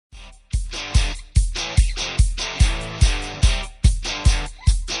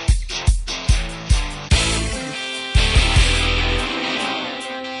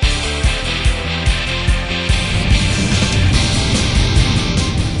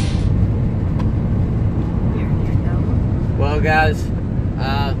guys,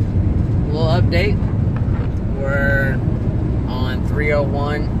 little update. We're on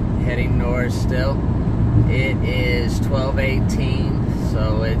 301 heading north still. It is 12:18,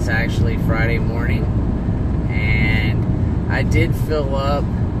 so it's actually Friday morning, and I did fill up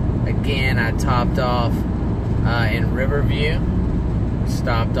again. I topped off in Riverview,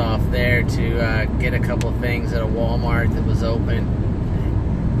 stopped off there to get a couple things at a Walmart that was open.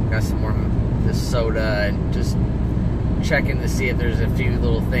 Got some more soda and just checking to see if there's a few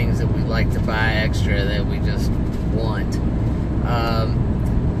little things that we'd like to buy extra that we just want.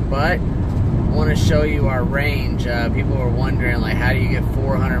 But I want to show you our range. People were wondering, like, how do you get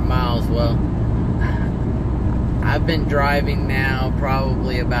 400 miles? Well, I've been driving now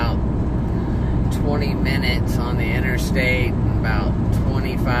probably about 20 minutes on the interstate, about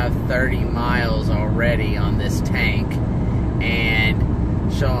 25-30 miles already on this tank. And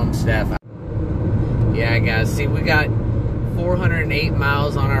show them, Steph. Yeah, guys, see, we got 408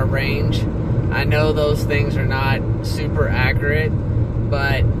 miles on our range. I know those things are not super accurate,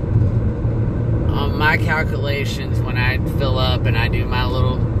 but on my calculations, when I fill up and I do my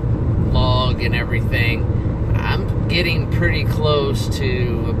little log and everything, I'm getting pretty close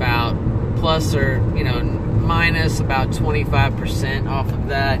to about plus or, minus about 25% off of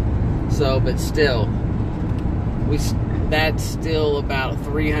that. So, but still, that's still about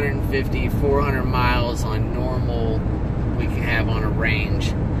 350, 400 miles on normal we can have on a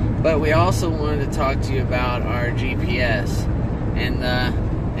range. But we also wanted to talk to you about our GPS.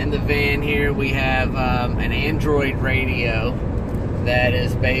 In the van here, we have an Android radio that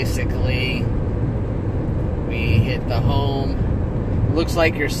is basically, we hit the home. Looks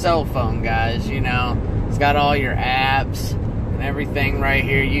like your cell phone, guys. It's got all your apps and everything right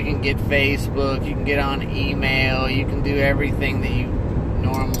here. You can get Facebook, you can get on email, you can do everything that you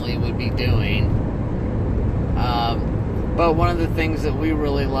normally would be doing. But one of the things that we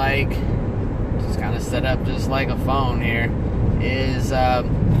really like, just kind of set up just like a phone here, is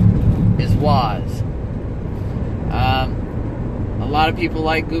WAS. A lot of people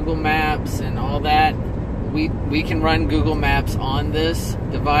like Google Maps and all that. We can run Google Maps on this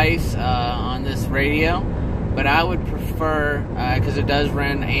device, on this radio, but I would prefer, because it does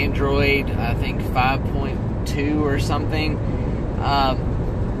run Android, I think 5.2 or something,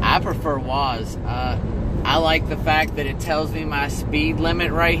 I prefer WAS. I like the fact that it tells me my speed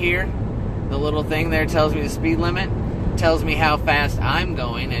limit right here. The little thing there tells me the speed limit. Tells me how fast I'm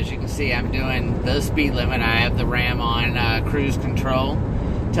going. As you can see, I'm doing the speed limit. I have the Ram on cruise control.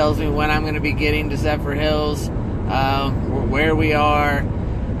 Tells me when I'm going to be getting to Zephyr Hills, where we are.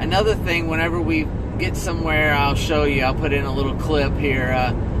 Another thing, whenever we get somewhere, I'll show you. I'll put in a little clip here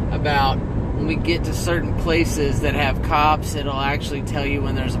about when we get to certain places that have cops. It'll actually tell you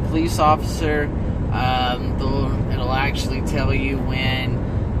when there's a police officer. It'll actually tell you when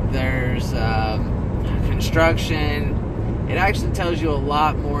there's construction. It actually tells you a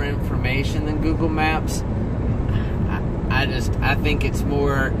lot more information than Google Maps. I think it's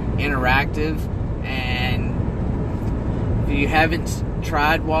more interactive, and if you haven't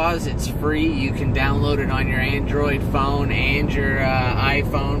tried WAS, it's free. You can download it on your Android phone and your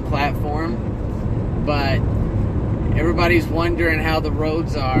iPhone platform. But everybody's wondering how the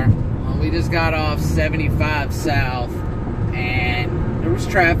roads are. Well, we just got off 75 south, and there was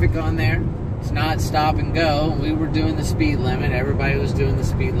traffic on there. It's not stop and go. We were doing the speed limit. Everybody was doing the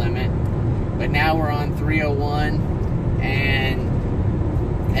speed limit. But now we're on 301, and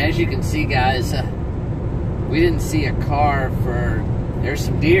as you can see, guys, we didn't see a car for, there's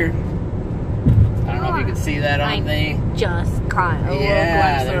some deer. I don't know if you can see that on the... just caught a little glimpse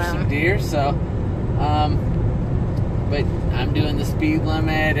Yeah, there's of them. some deer, so... but I'm doing the speed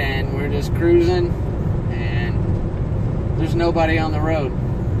limit, and we're just cruising, and there's nobody on the road.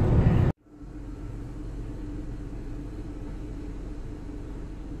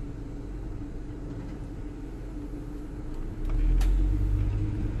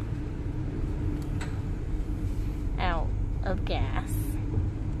 Out of gas.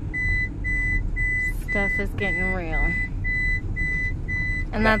 Stuff is getting real.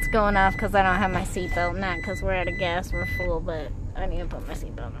 And that's going off because I don't have my seatbelt. Not because we're out of gas, we're full, but I need to put my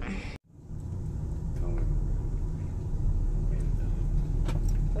seatbelt on.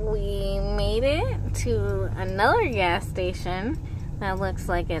 We made it to another gas station that looks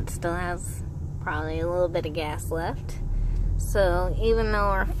like it still has probably a little bit of gas left. So even though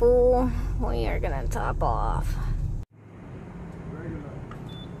we're full, we are gonna top off.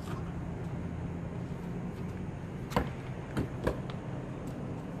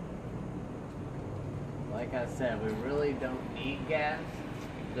 Like I said, we really don't need gas.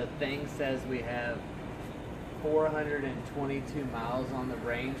 The thing says we have 422 miles on the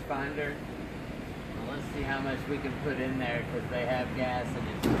rangefinder. Well, let's see how much we can put in there because they have gas and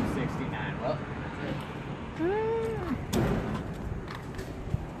it's 269. Well, that's it.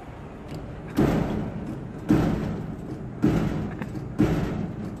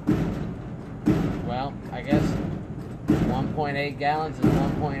 Well, I guess 1.8 gallons is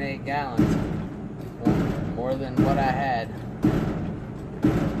 1.8 gallons. More than what I had.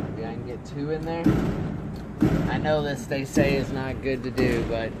 Maybe I can get 2 in there. I know this they say is not good to do,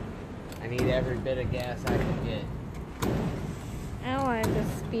 but I need every bit of gas I can get. I don't want to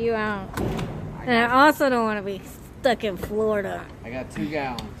spew out. And I also don't want to be stuck in Florida. I got 2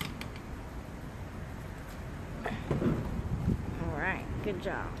 gallons. Alright, good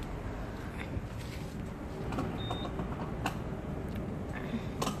job.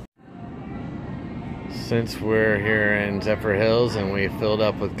 Since we're here in Zephyr Hills and we filled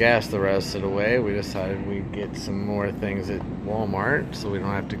up with gas the rest of the way, we decided we'd get some more things at Walmart so we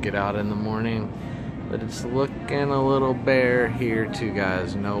don't have to get out in the morning. But it's looking a little bare here too,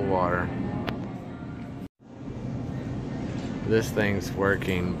 guys. No water. This thing's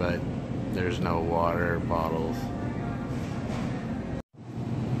working, but there's no water bottles.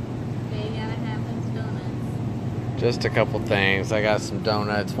 Just a couple things. I got some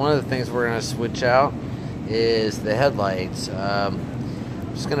donuts. One of the things we're gonna switch out is the headlights. I'm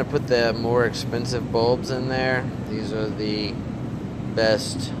just gonna put the more expensive bulbs in there. These are the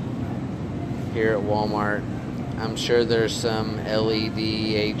best here at Walmart. I'm sure there's some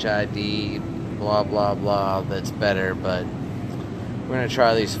LED, HID, blah blah blah that's better, but we're gonna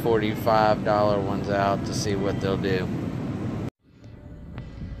try these $45 ones out to see what they'll do.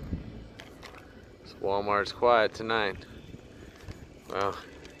 Walmart's quiet tonight. Well,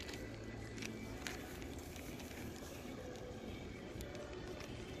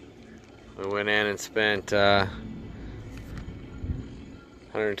 we went in and spent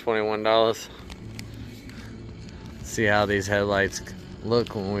 $121. See how these headlights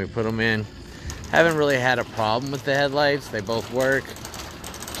look when we put them in. Haven't really had a problem with the headlights. They both work.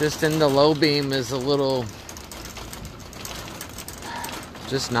 Just in the low beam is a little,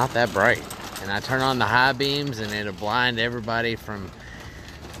 just not that bright. And I turn on the high beams and it'll blind everybody from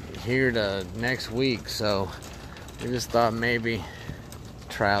here to next week. So we just thought maybe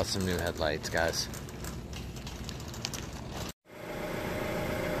try out some new headlights, guys.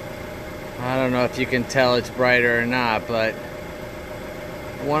 I don't know if you can tell it's brighter or not, but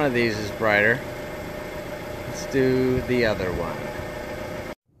one of these is brighter. Let's do the other one.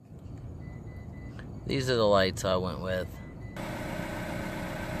 These are the lights I went with.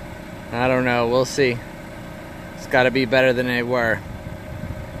 I don't know, we'll see. It's got to be better than they were.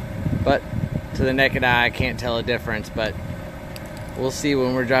 But to the naked eye, I can't tell a difference, but we'll see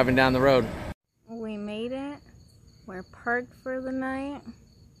when we're driving down the road. We made it. We're parked for the night.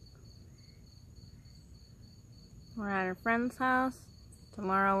 We're at our friend's house.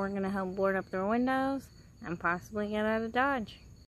 Tomorrow we're going to help board up their windows and possibly get out of Dodge.